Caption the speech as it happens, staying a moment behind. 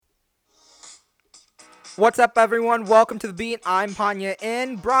What's up, everyone? Welcome to The Beat. I'm Panya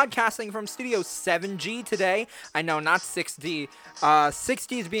In, broadcasting from Studio 7G today. I know, not 6D.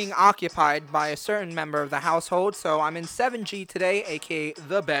 6D is being occupied by a certain member of the household, so I'm in 7G today, aka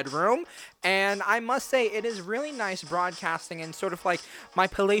the bedroom. And I must say, it is really nice broadcasting in sort of like my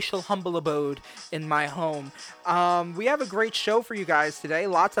palatial, humble abode in my home. We have a great show for you guys today.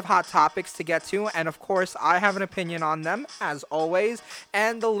 Lots of hot topics to get to, and of course, I have an opinion on them, as always,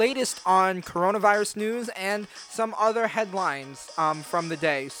 and the latest on coronavirus news and some other headlines from the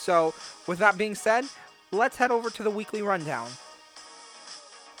day. So, with that being said, let's head over to the weekly rundown.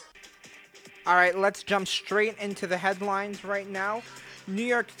 All right, let's jump straight into the headlines right now. New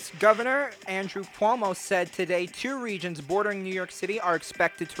York's Governor Andrew Cuomo said today two regions bordering New York City are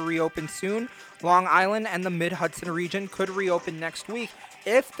expected to reopen soon. Long Island and the Mid-Hudson region could reopen next week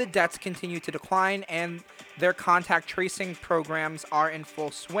if the deaths continue to decline and their contact tracing programs are in full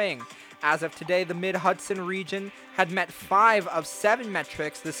swing. As of today, the Mid-Hudson region had met 5 of 7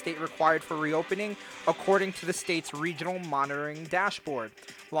 metrics the state required for reopening, according to the state's regional monitoring dashboard.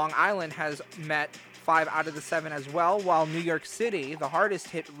 Long Island has met 5 out of the 7 as well, while New York City, the hardest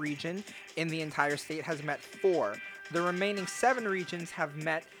hit region in the entire state, has met 4. The remaining 7 regions have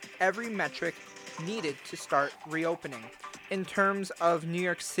met every metric needed to start reopening. In terms of New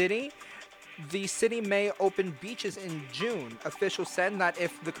York City, the city may open beaches in June. Officials said that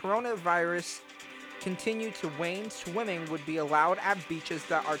if the coronavirus continued to wane, swimming would be allowed at beaches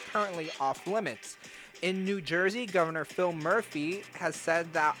that are currently off limits. In New Jersey, Governor Phil Murphy has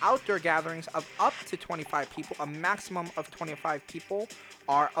said that outdoor gatherings of up to 25 people, a maximum of 25 people,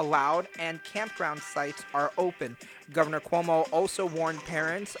 are allowed and campground sites are open. Governor Cuomo also warned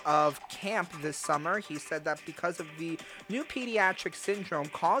parents of camp this summer. He said that because of the new pediatric syndrome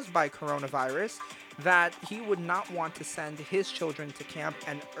caused by coronavirus, that he would not want to send his children to camp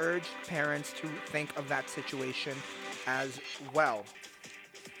and urged parents to think of that situation as well.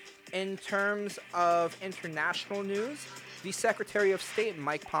 In terms of international news, the Secretary of State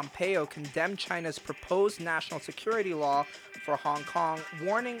Mike Pompeo condemned China's proposed national security law for Hong Kong,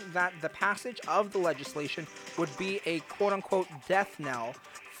 warning that the passage of the legislation would be a quote-unquote death knell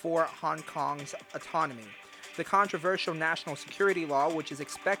for Hong Kong's autonomy. The controversial national security law, which is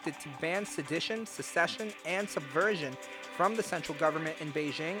expected to ban sedition, secession, and subversion from the central government in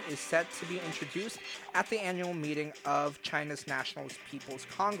Beijing, is set to be introduced at the annual meeting of China's National People's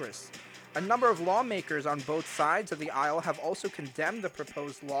Congress. A number of lawmakers on both sides of the aisle have also condemned the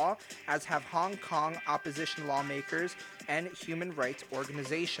proposed law, as have Hong Kong opposition lawmakers and human rights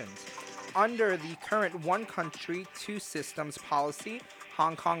organizations. Under the current one country, two systems policy,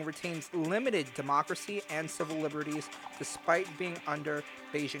 Hong Kong retains limited democracy and civil liberties despite being under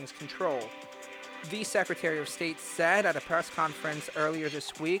Beijing's control. The Secretary of State said at a press conference earlier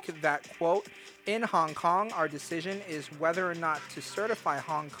this week that, quote, "In Hong Kong, our decision is whether or not to certify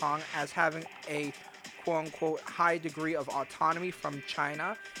Hong Kong as having a quote-unquote high degree of autonomy from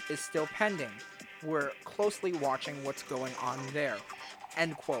China is still pending. We're closely watching what's going on there,"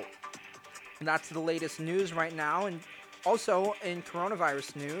 end quote. And that's the latest news right now. And also in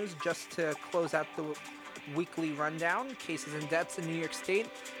coronavirus news, just to close out the weekly rundown, cases and deaths in New York State,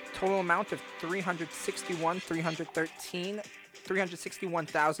 total amount of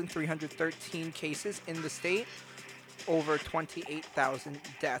 361,313 cases in the state, over 28,000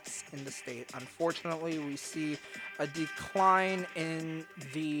 deaths in the state. Unfortunately, we see a decline in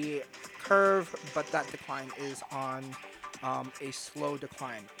the curve, but that decline is on a slow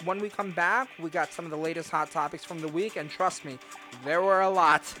decline. When we come back, we got some of the latest hot topics from the week, and trust me, there were a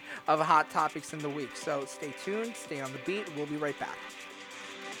lot of hot topics in the week. So stay tuned, stay on the beat. We'll be right back.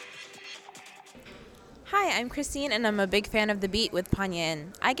 Hi, I'm Christine, and I'm a big fan of The Beat with Panya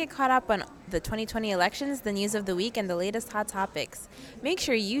In. I get caught up on the 2020 elections, the news of the week, and the latest hot topics. Make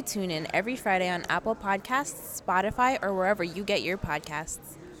sure you tune in every Friday on Apple Podcasts, Spotify, or wherever you get your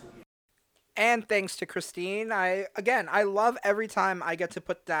podcasts. And thanks to Christine, I love every time I get to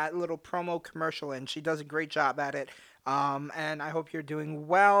put that little promo commercial in. She does a great job at it. And I hope you're doing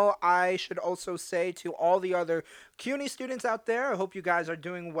well. I should also say to all the other CUNY students out there, I hope you guys are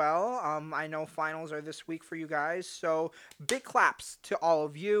doing well. I know finals are this week for you guys, so big claps to all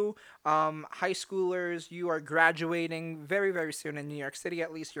of you. High schoolers, you are graduating very, very soon in New York City.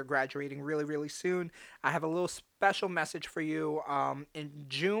 At least you're graduating really, really soon. I have a little special message for you in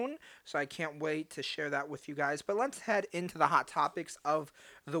June, so I can't wait to share that with you guys. But let's head into the hot topics of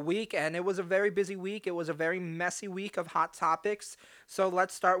the week. And it was a very busy week. It was a very messy week of hot topics. So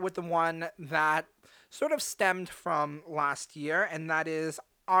let's start with the one that sort of stemmed from last year, and that is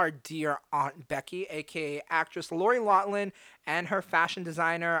our dear Aunt Becky, aka actress Lori Loughlin, and her fashion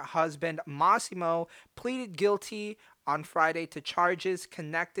designer husband Massimo pleaded guilty on Friday to charges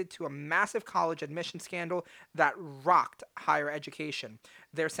connected to a massive college admission scandal that rocked higher education.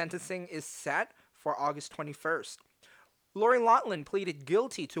 Their sentencing is set for August 21st. Lori Loughlin pleaded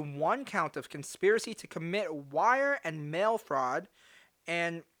guilty to one count of conspiracy to commit wire and mail fraud,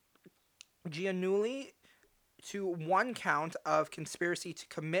 and Giannulli to one count of conspiracy to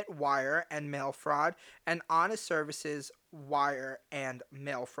commit wire and mail fraud and honest services wire and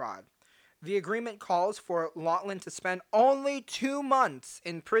mail fraud. The agreement calls for Laughlin to spend only 2 months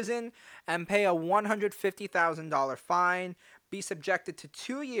in prison and pay a $150,000 fine, be subjected to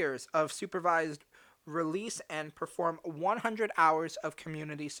 2 years of supervised release, and perform 100 hours of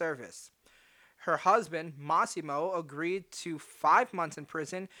community service. Her husband, Massimo, agreed to 5 months in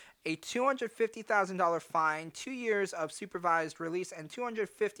prison, a $250,000 fine, 2 years of supervised release, and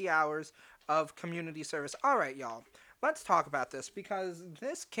 250 hours of community service. All right, y'all. Let's talk about this because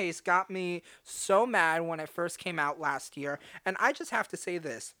this case got me so mad when it first came out last year. And I just have to say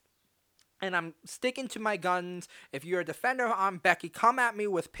this, and I'm sticking to my guns. If you're a defender of Aunt Becky, come at me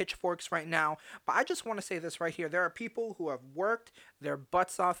with pitchforks right now. But I just want to say this right here. There are people who have worked their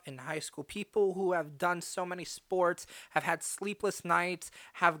butts off in high school, people who have done so many sports, have had sleepless nights,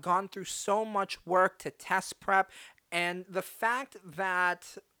 have gone through so much work to test prep. And the fact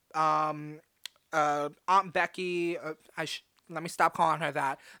that um, Aunt Becky, let me stop calling her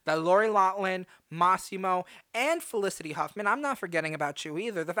that. That Lori Loughlin, Massimo, and Felicity Huffman. I'm not forgetting about you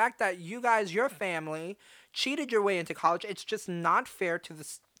either. The fact that you guys, your family, cheated your way into college. It's just not fair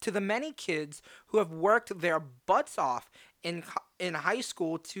to the many kids who have worked their butts off in high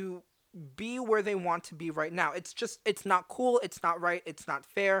school to be where they want to be right now. It's not cool. It's not right. It's not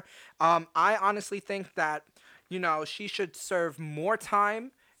fair. I honestly think that she should serve more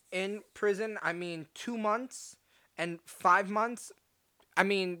time in prison. I mean, 2 months and 5 months. I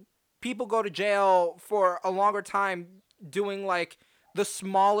mean, people go to jail for a longer time doing like the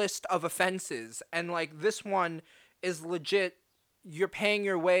smallest of offenses. And like this one is legit. You're paying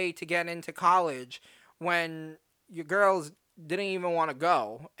your way to get into college when your girls didn't even want to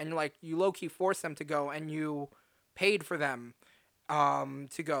go. And like you low key forced them to go and you paid for them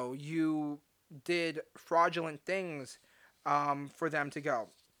to go. You did fraudulent things for them to go.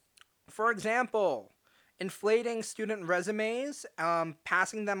 For example, inflating student resumes,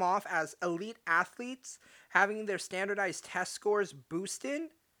 passing them off as elite athletes, having their standardized test scores boosted,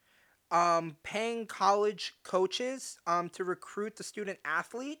 paying college coaches to recruit the student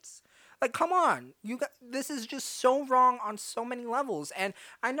athletes. Like, come on, this is just so wrong on so many levels. And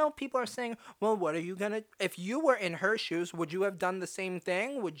I know people are saying, "Well, what are you gonna? If you were in her shoes, would you have done the same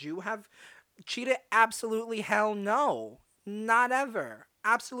thing? Would you have cheated?" Absolutely, hell no, not ever.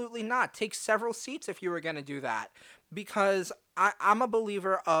 Absolutely not. Take several seats if you were gonna do that, because I'm a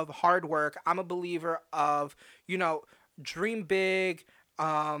believer of hard work. I'm a believer of dream big,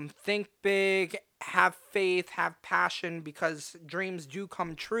 think big, have faith, have passion, because dreams do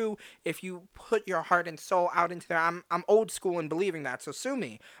come true if you put your heart and soul out into there. I'm old school in believing that, so sue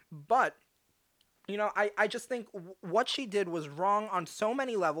me. But I just think what she did was wrong on so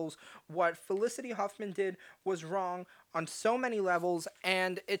many levels. What Felicity Huffman did was wrong on so many levels,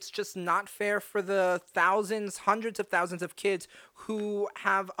 and it's just not fair for the thousands, hundreds of thousands of kids who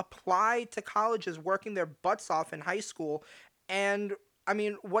have applied to colleges working their butts off in high school. And I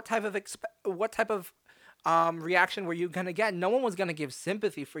mean, what type of reaction were you gonna get? No one was gonna give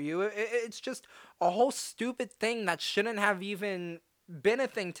sympathy for you. It's just a whole stupid thing that shouldn't have even been a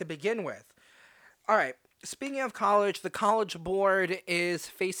thing to begin with. All right. Speaking of college, the College Board is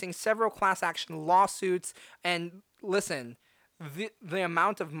facing several class action lawsuits. And listen, the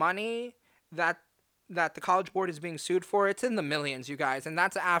amount of money that the College Board is being sued for, it's in the millions, you guys. And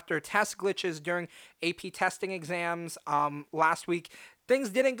that's after test glitches during AP testing exams last week. Things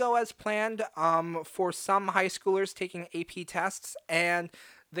didn't go as planned for some high schoolers taking AP tests, and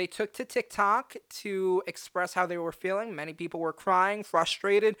they took to TikTok to express how they were feeling. Many people were crying,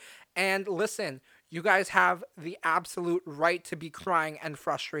 frustrated. And listen, you guys have the absolute right to be crying and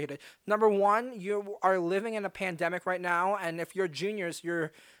frustrated. Number one, you are living in a pandemic right now. And if you're juniors,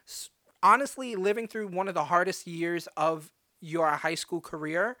 you're honestly living through one of the hardest years of your high school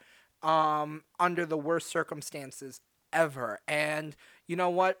career under the worst circumstances ever. And you know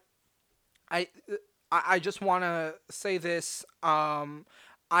what? I I just want to say this. I'm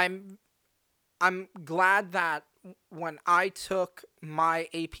I'm glad that when I took my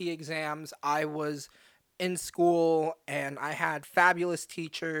AP exams, I was in school and I had fabulous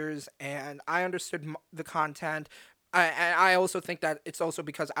teachers and I understood the content. I also think that it's also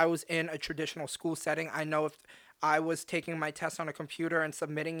because I was in a traditional school setting. I know if I was taking my test on a computer and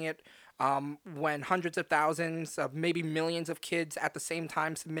submitting it, when hundreds of thousands, maybe millions of kids at the same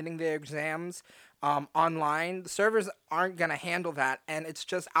time submitting their exams online, the servers aren't going to handle that. And it's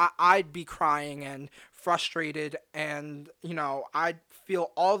just, I'd be crying and frustrated. And, I'd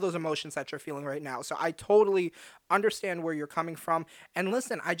feel all those emotions that you're feeling right now. So I totally understand where you're coming from. And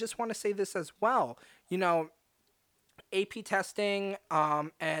listen, I just want to say this as well. You know, AP testing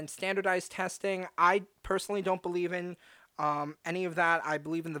and standardized testing, I personally don't believe in any of that. I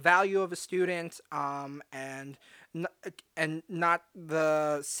believe in the value of a student n- and not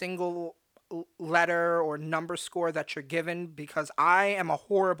the single letter or number score that you're given because I am a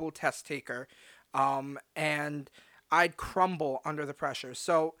horrible test taker and I'd crumble under the pressure.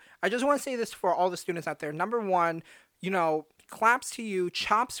 So I just want to say this for all the students out there. Number one, claps to you,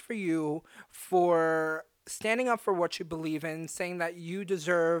 chops for you for standing up for what you believe in, saying that you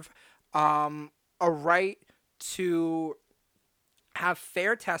deserve um, a right to have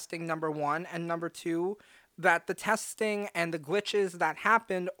fair testing, number one, and number two, that the testing and the glitches that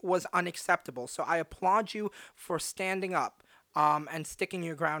happened was unacceptable. So I applaud you for standing up and sticking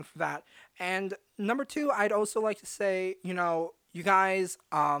your ground for that. And number two, I'd also like to say, you guys,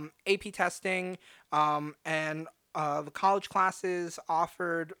 AP testing and the college classes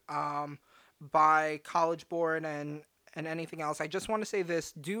offered by College Board and anything else. I just want to say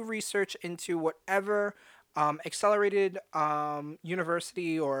this: do research into whatever accelerated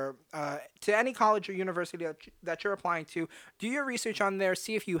university or to any college or university that you're applying to. Do your research on there.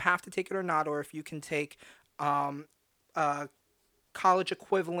 See if you have to take it or not, or if you can take um, uh, college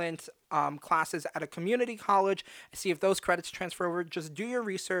equivalent classes at a community college. See if those credits transfer over. Just do your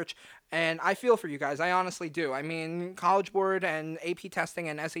research, and I feel for you guys. I honestly do. I mean, College Board and AP testing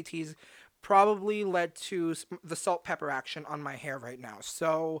and SATs probably led to the salt pepper action on my hair right now.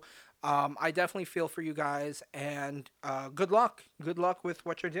 So I definitely feel for you guys, and good luck. Good luck with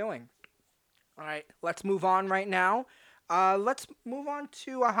what you're doing. All right, let's move on right now. Let's move on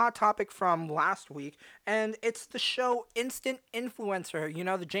to a hot topic from last week, and it's the show Instant Influencer. You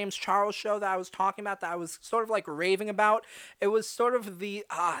know, the James Charles show that I was talking about, that I was sort of like raving about. It was sort of the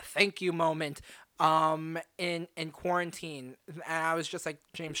thank you moment in quarantine, and I was just like,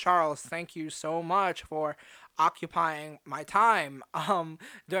 James Charles, thank you so much for occupying my time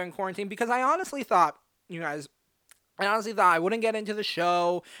during quarantine, because I honestly thought, you guys, I honestly thought I wouldn't get into the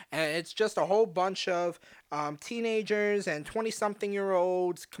show, and it's just a whole bunch of teenagers and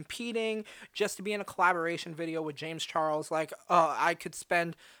 20-something-year-olds competing just to be in a collaboration video with James Charles. Like, I could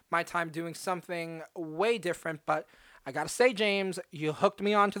spend my time doing something way different, but I gotta say, James, you hooked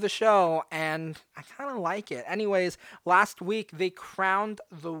me onto the show, and I kind of like it. Anyways, last week they crowned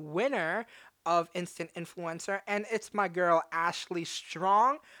the winner of Instant Influencer, and it's my girl Ashley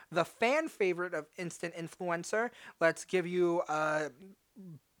Strong, the fan favorite of Instant Influencer. Let's give you a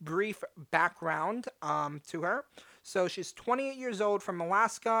brief background to her. So she's 28 years old from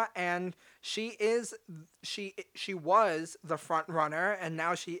Alaska, and she was the front runner, and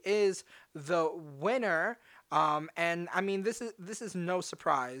now she is the winner. And I mean, this is no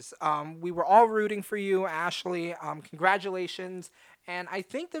surprise. We were all rooting for you, Ashley. Congratulations! And I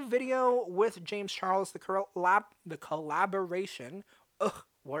think the video with James Charles, the collaboration, ugh,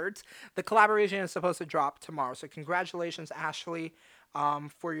 words, the collaboration is supposed to drop tomorrow. So congratulations, Ashley,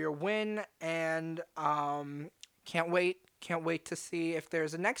 for your win, and can't wait to see if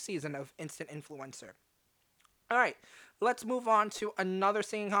there's a next season of Instant Influencer. All right, let's move on to another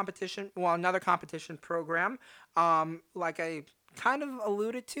singing competition. Well, another competition program. Like I kind of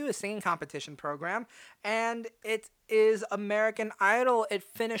alluded to, a singing competition program, and it is American Idol. It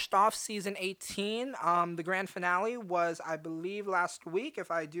finished off season 18. The grand finale was, I believe, last week,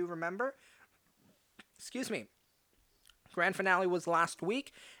 if I do remember. Excuse me. Grand finale was last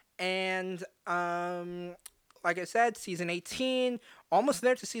week, and like I said, season 18, almost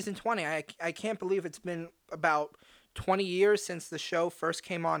there to season 20. I can't believe it's been about 20 years since the show first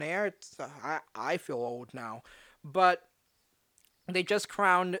came on air. I feel old now. But they just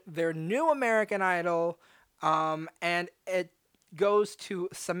crowned their new American Idol, and it goes to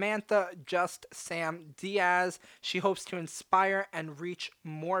Samantha Just Sam Diaz. She hopes to inspire and reach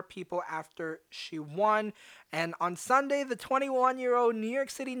more people after she won. And on Sunday, the 21-year-old New York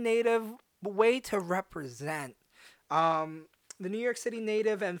City native, way to represent. The New York City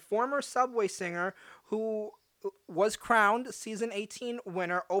native and former Subway singer who was crowned season 18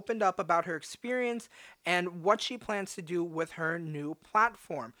 winner, opened up about her experience and what she plans to do with her new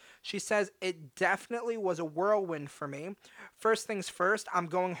platform. She says, "It definitely was a whirlwind for me. First things first, I'm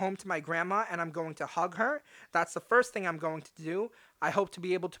going home to my grandma and I'm going to hug her. That's the first thing I'm going to do. I hope to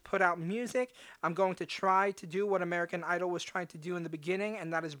be able to put out music. I'm going to try to do what American Idol was trying to do in the beginning,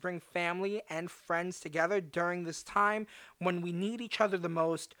 and that is bring family and friends together during this time when we need each other the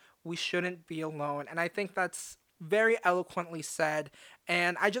most. We shouldn't be alone." And I think that's very eloquently said.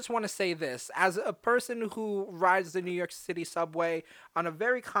 And I just want to say this as a person who rides the New York City subway on a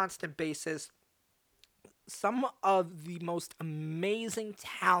very constant basis, some of the most amazing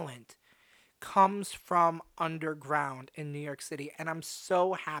talent comes from underground in New York City, and I'm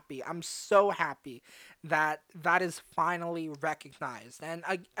so happy. I'm so happy that that is finally recognized. And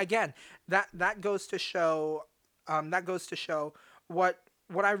again, that goes to show that goes to show what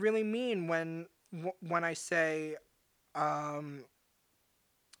I really mean when I say um,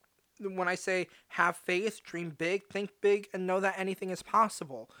 have faith, dream big, think big, and know that anything is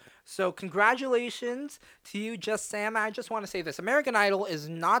possible. So, congratulations to you, Just Sam. I just want to say this: American Idol is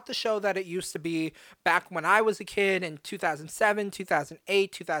not the show that it used to be back when I was a kid in 2007,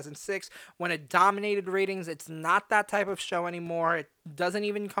 2008, 2006, when it dominated ratings. It's not that type of show anymore. It doesn't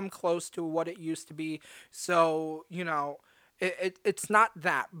even come close to what it used to be. So, it's not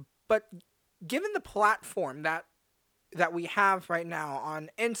that. But given the platform that we have right now on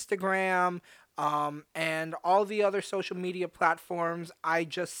Instagram, and all the other social media platforms, I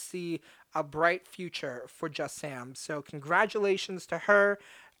just see a bright future for Just Sam. So, congratulations to her.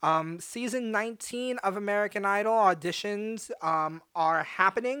 Season 19 of American Idol auditions are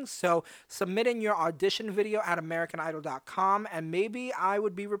happening. So, submit in your audition video at AmericanIdol.com, and maybe I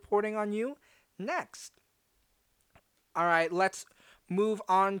would be reporting on you next. All right, let's move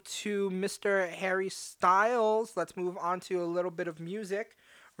on to Mr. Harry Styles. Let's move on to a little bit of music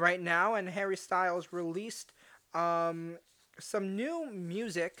right now. And Harry Styles released um, some new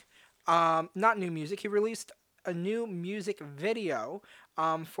music. Not new music, he released a new music video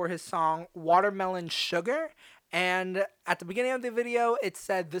for his song Watermelon Sugar. And at the beginning of the video, it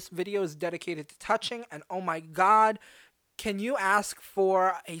said this video is dedicated to touching. And oh my God, can you ask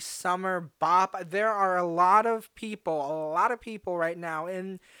for a summer bop? There are a lot of people right now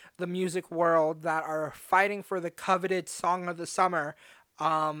in the music world that are fighting for the coveted song of the summer.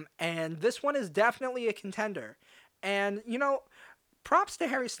 And this one is definitely a contender. And, props to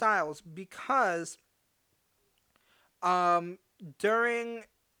Harry Styles because um, during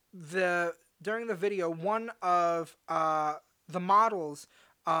the during the video, one of the models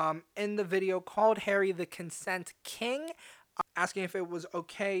in the video called Harry the Consent King, asking if it was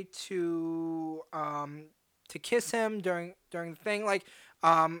okay to kiss him during the thing, like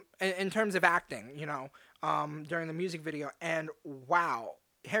in terms of acting, during the music video. And wow,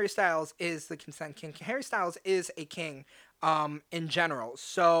 Harry Styles is the Consent King. Harry Styles is a king in general.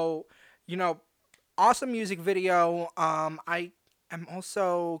 So, you know, awesome music video. I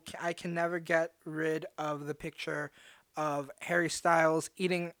can never get rid of the picture of Harry Styles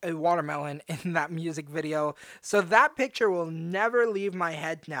eating a watermelon in that music video. So that picture will never leave my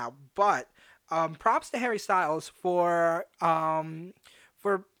head now. But props to Harry Styles for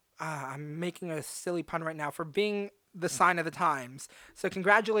I'm making a silly pun right now, for being the sign of the times. So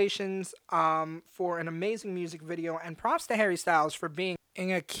congratulations for an amazing music video, and props to Harry Styles for being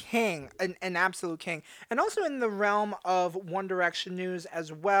a king, an absolute king. And also in the realm of One Direction news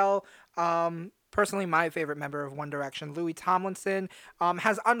as well. Personally, my favorite member of One Direction, Louis Tomlinson,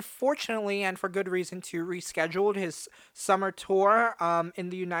 has unfortunately and for good reason to rescheduled his summer tour in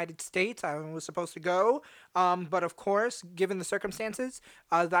the United States. I was supposed to go, but of course, given the circumstances,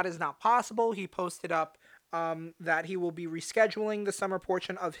 that is not possible. He posted up that he will be rescheduling the summer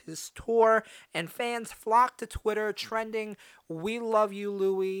portion of his tour, and fans flocked to Twitter, trending "We love you,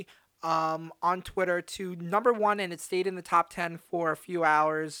 Louis." On Twitter to number one, and it stayed in the top 10 for a few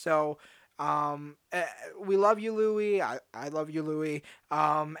hours. So, we love you, Louis. I love you, Louis.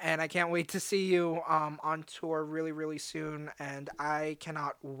 And I can't wait to see you on tour really, really soon. And I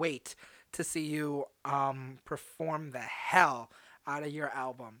cannot wait to see you perform the hell out of your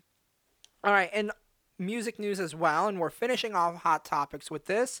album. All right, and music news as well, and we're finishing off hot topics with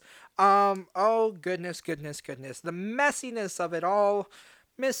this. Oh goodness, goodness, goodness, the messiness of it all,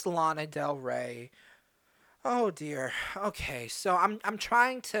 Miss Lana Del Rey. Oh dear. Okay, so I'm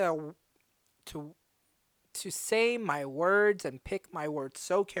trying to to say my words and pick my words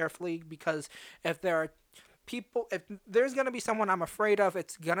so carefully, because if there are if there's gonna be someone I'm afraid of,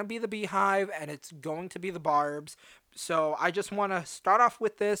 it's gonna be the Beehive and it's going to be the Barbs. So I just want to start off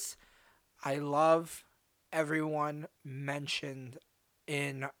with this. I love everyone mentioned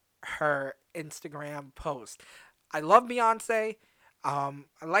in her Instagram post. I love Beyonce. I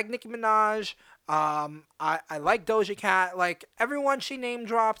like Nicki Minaj. I like Doja Cat. Like everyone she name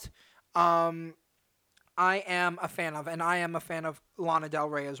dropped, um, I am a fan of, and I am a fan of Lana Del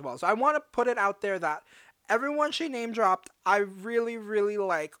Rey as well. So I want to put it out there that everyone she name dropped, I really, really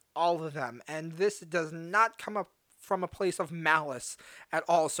like all of them, and this does not come up from a place of malice at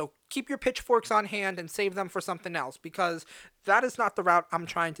all. So keep your pitchforks on hand and save them for something else because that is not the route I'm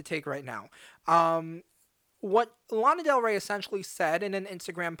trying to take right now. What Lana Del Rey essentially said in an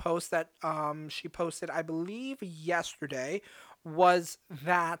Instagram post that she posted, I believe, yesterday, was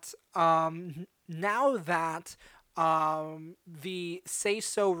that now that the Say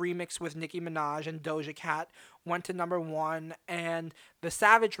So remix with Nicki Minaj and Doja Cat went to number one, and the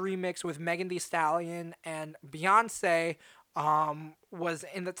Savage remix with Megan Thee Stallion and Beyonce was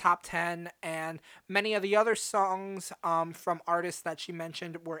in the top 10, and many of the other songs from artists that she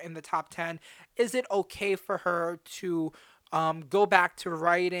mentioned were in the top 10. Is it okay for her to go back to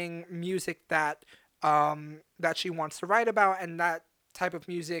writing music that she wants to write about, and that type of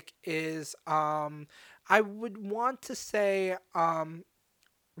music is, I would want to say,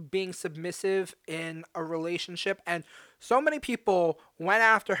 being submissive in a relationship, and so many people went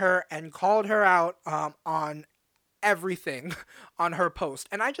after her and called her out on everything on her post.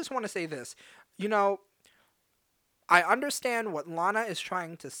 And I just want to say this, you know, I understand what Lana is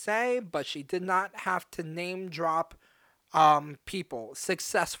trying to say, but she did not have to name drop people,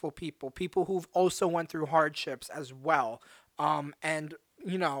 successful people, people who've also went through hardships as well, and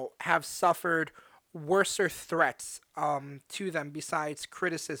have suffered worser threats to them besides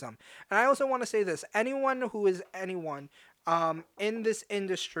criticism. And I also want to say this: anyone who is anyone in this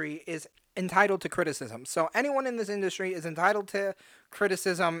industry is entitled to criticism. So anyone in this industry is entitled to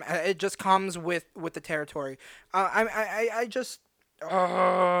criticism. It just comes with the territory. I just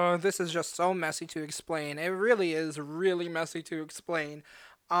this is just so messy to explain. It really is really messy to explain,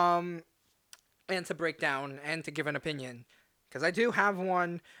 um, and to break down and to give an opinion, because I do have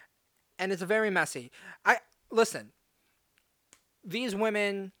one, and it's very messy. I listen. These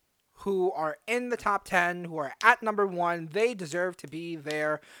women who are in the top 10, who are at number one, they deserve to be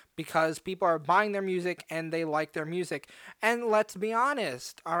there because people are buying their music and they like their music. And let's be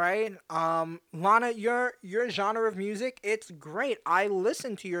honest, all right? Lana, your genre of music, it's great. I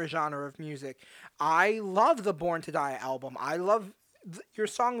listen to your genre of music. I love the Born to Die album. I love your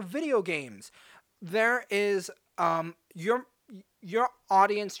song Video Games. There is your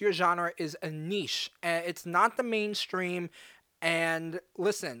audience, your genre is a niche. And it's not the mainstream. And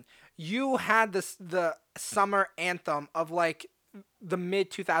listen, you had the summer anthem of like the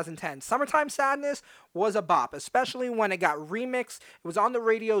mid 2010s. Summertime Sadness was a bop, especially when it got remixed. It was on the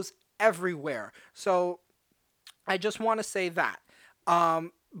radios everywhere. So I just want to say that.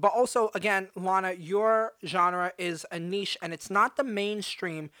 But also, again, Lana, your genre is a niche, and it's not the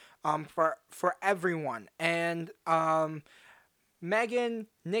mainstream for everyone. And Megan,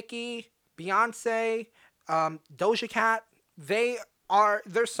 Nicki, Beyonce, Doja Cat,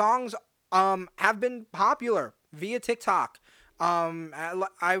 their songs have been popular via TikTok.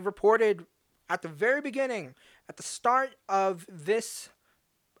 I reported at the very beginning, at the start of this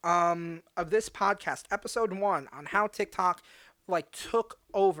podcast, episode one, on how TikTok like took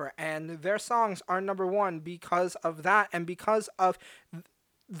over, and their songs are number one because of that, and because of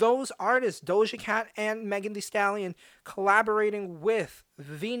those artists, Doja Cat and Megan Thee Stallion, collaborating with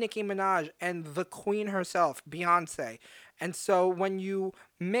the Nicki Minaj and the Queen herself, Beyonce. And so when you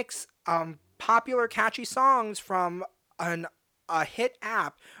mix popular, catchy songs from a hit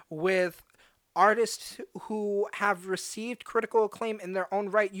app with artists who have received critical acclaim in their own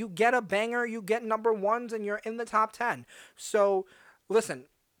right, you get a banger, you get number ones, and you're in the top 10. So listen,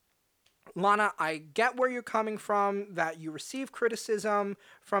 Lana, I get where you're coming from, that you receive criticism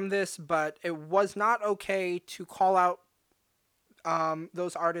from this, but it was not okay to call out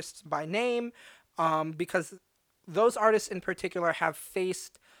those artists by name, because those artists in particular have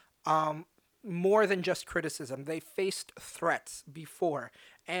faced more than just criticism. They faced threats before.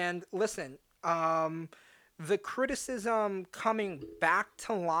 And listen, the criticism coming back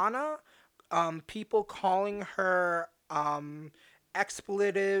to Lana, people calling her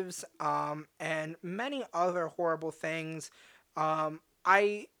expletives, and many other horrible things.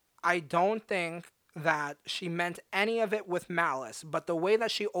 I don't think that she meant any of it with malice, but the way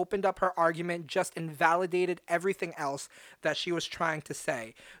that she opened up her argument just invalidated everything else that she was trying to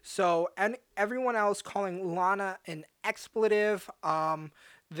say. So, and everyone else calling Lana an expletive,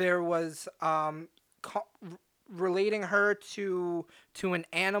 there was relating her to an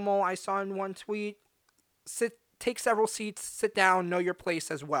animal I saw in one tweet. take several seats, sit down, know your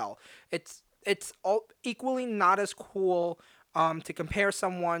place as well. It's all equally not as cool to compare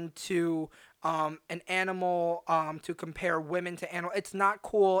someone to an animal, to compare women to animal. It's not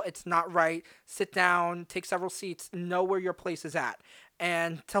cool. It's not right. Sit down, take several seats, know where your place is at.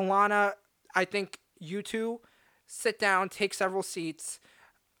 And Talana, I think you two sit down, take several seats,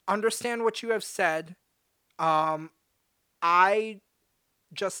 understand what you have said. I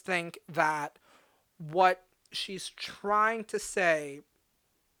just think that what she's trying to say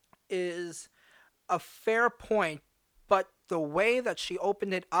is a fair point, but the way that she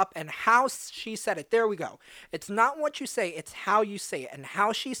opened it up and how she said it, there we go. It's not what you say, it's how you say it. And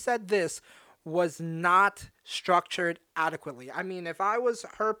how she said this was not structured adequately. I mean, if I was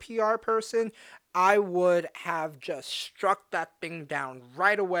her PR person, I would have just struck that thing down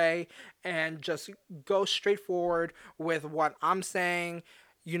right away and just go straight forward with what I'm saying.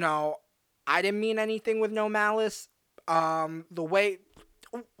 You know, I didn't mean anything with no malice. The way,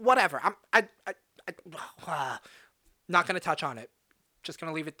 whatever. Not gonna touch on it. Just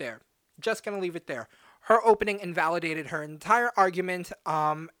gonna leave it there. Just gonna leave it there. Her opening invalidated her entire argument,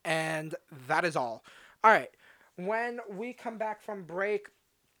 and that is all. All right. When we come back from break,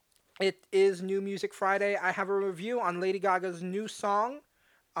 it is New Music Friday. I have a review on Lady Gaga's new song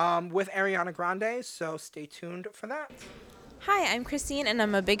with Ariana Grande, so stay tuned for that. Hi, I'm Christine, and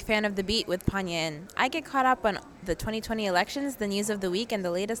I'm a big fan of The Beat with Panya In. I get caught up on the 2020 elections, the news of the week, and the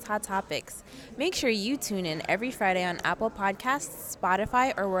latest hot topics. Make sure you tune in every Friday on Apple Podcasts,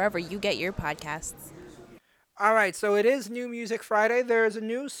 Spotify, or wherever you get your podcasts. All right, so it is New Music Friday. There's a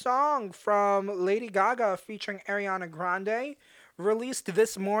new song from Lady Gaga featuring Ariana Grande. Released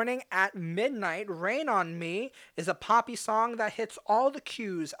this morning at midnight, Rain on Me is a poppy song that hits all the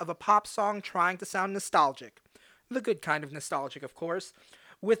cues of a pop song trying to sound nostalgic. The good kind of nostalgic, of course.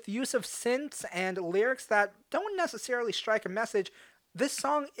 With use of synths and lyrics that don't necessarily strike a message, this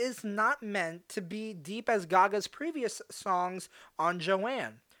song is not meant to be deep as Gaga's previous songs on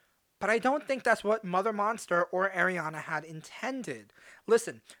Joanne. But I don't think that's what Mother Monster or Ariana had intended.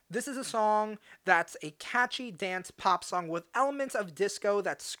 Listen, this is a song that's a catchy dance pop song with elements of disco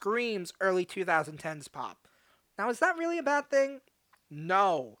that screams early 2010s pop. Now, is that really a bad thing?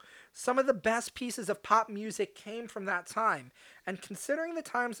 No. Some of the best pieces of pop music came from that time. And considering the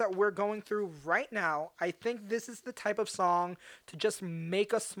times that we're going through right now, I think this is the type of song to just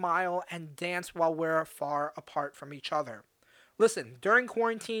make us smile and dance while we're far apart from each other. Listen, during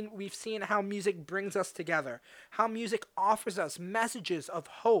quarantine, we've seen how music brings us together, how music offers us messages of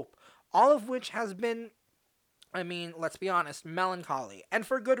hope, all of which has been, I mean, let's be honest, melancholy. And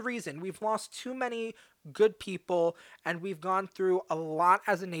for good reason. We've lost too many good people, and we've gone through a lot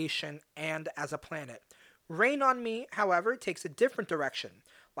as a nation and as a planet. Rain on Me, however, takes a different direction.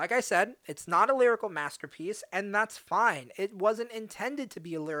 Like I said, it's not a lyrical masterpiece, and that's fine. It wasn't intended to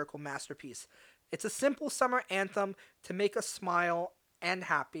be a lyrical masterpiece. It's a simple summer anthem to make us smile and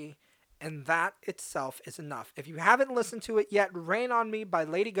happy, and that itself is enough. If you haven't listened to it yet, Rain on Me by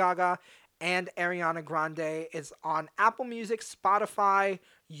Lady Gaga and Ariana Grande is on Apple Music, Spotify,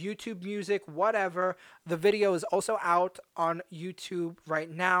 YouTube Music, whatever. The video is also out on YouTube right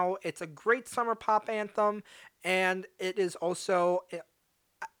now. It's a great summer pop anthem, and it is also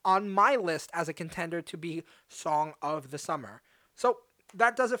on my list as a contender to be Song of the Summer. So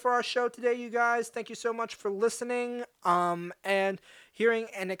that does it for our show today, you guys. Thank you so much for listening and hearing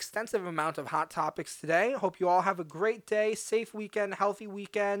an extensive amount of hot topics today. Hope you all have a great day, safe weekend, healthy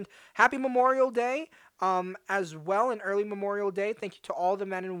weekend. Happy Memorial Day as well, an early Memorial Day. Thank you to all the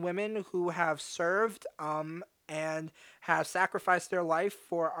men and women who have served and have sacrificed their life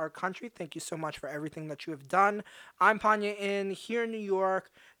for our country. Thank you so much for everything that you have done. I'm Panya In here in New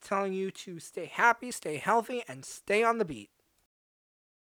York, telling you to stay happy, stay healthy, and stay on the beat.